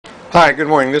Hi, good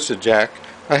morning. This is Jack.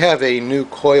 I have a new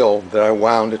coil that I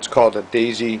wound. It's called a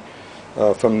Daisy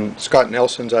from Scot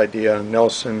Nelson's idea,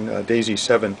 Nelson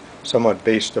Daisy7, somewhat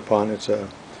based upon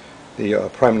the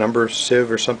prime number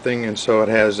sieve or something, and so it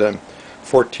has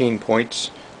 14 points.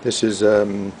 This is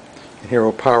here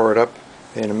we'll power it up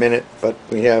in a minute, but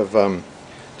we have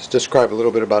let's describe a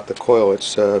little bit about the coil. It's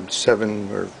 7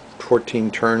 or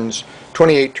 14 turns,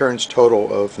 28 turns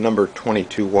total of number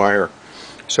 22 wire.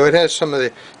 So it has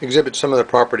exhibits some of the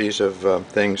properties of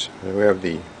things. We have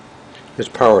let's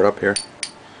power it up here.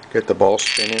 Get the ball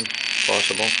spinning, if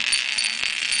possible.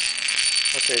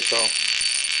 Okay, so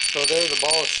there the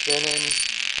ball is spinning.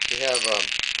 We have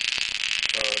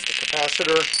the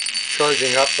capacitor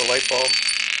charging up the light bulb,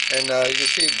 and you can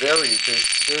see it varies.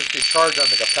 There's the charge on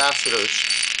the capacitors,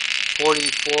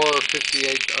 44,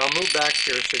 58. I'll move back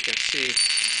here so you can see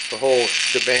the whole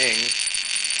shebang.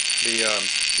 The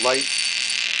light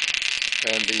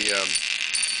and the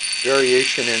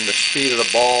variation in the speed of the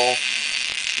ball,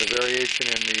 the variation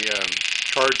in the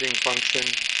charging function.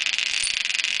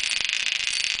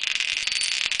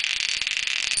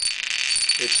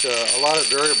 It's a lot of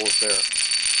variables there.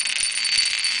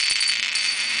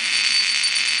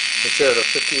 It's at a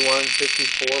 51,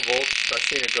 54 volts. I've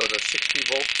seen it go to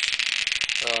 60 volts.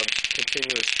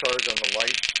 Continuous charge on the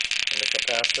light and the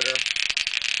capacitor.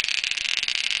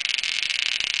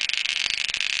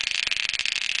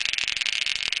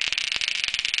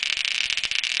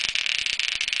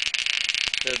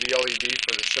 There's the LED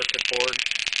for the circuit board,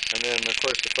 and then of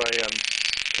course if I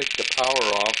take the power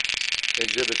off,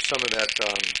 it exhibits some of that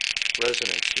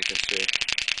resonance you can see.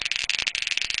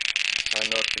 I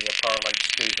note the power light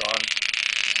stays on.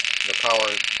 The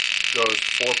power goes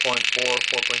 4.4,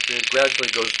 4.3. It gradually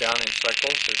goes down in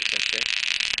cycles, as you can see.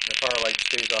 The power light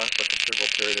stays on for a considerable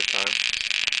period of time.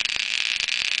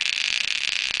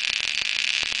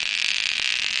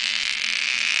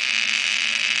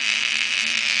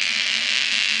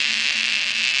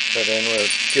 So then we'll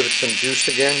give it some juice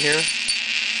again here.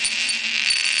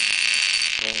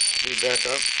 I'll speed back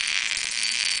up.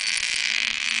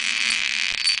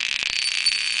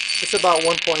 It's about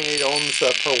 1.8 ohms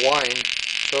per wind,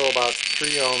 so about 3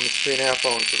 ohms, 3.5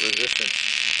 ohms of resistance.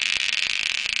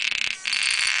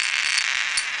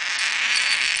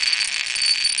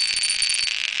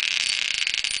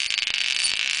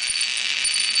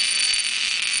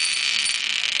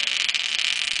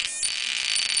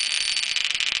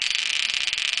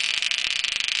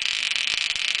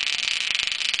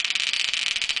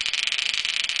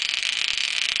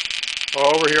 Well,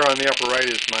 over here on the upper right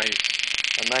is my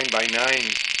 9x9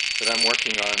 that I'm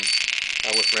working on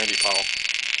with Randy Powell,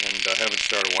 and I haven't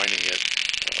started winding yet.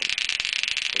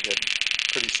 We'll get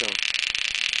pretty soon.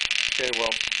 Okay, well,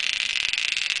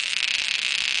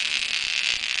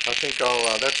 I think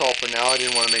that's all for now. I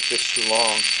didn't want to make this too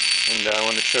long, and I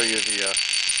want to show you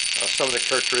some of the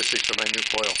characteristics of my new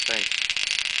coil. Thanks.